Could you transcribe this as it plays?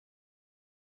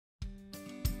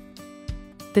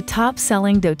The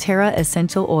top-selling doTERRA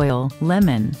essential oil,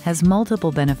 lemon, has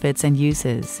multiple benefits and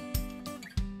uses.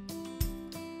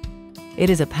 It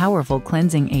is a powerful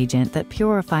cleansing agent that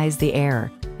purifies the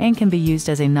air and can be used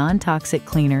as a non-toxic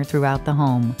cleaner throughout the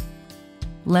home.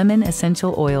 Lemon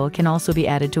essential oil can also be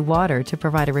added to water to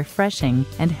provide a refreshing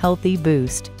and healthy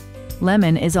boost.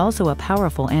 Lemon is also a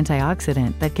powerful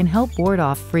antioxidant that can help ward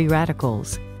off free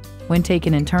radicals. When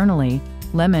taken internally,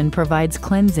 lemon provides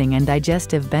cleansing and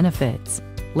digestive benefits.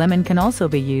 Lemon can also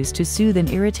be used to soothe an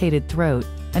irritated throat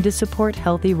and to support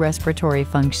healthy respiratory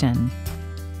function.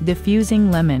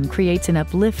 Diffusing lemon creates an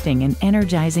uplifting and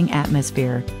energizing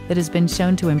atmosphere that has been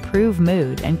shown to improve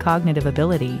mood and cognitive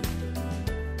ability.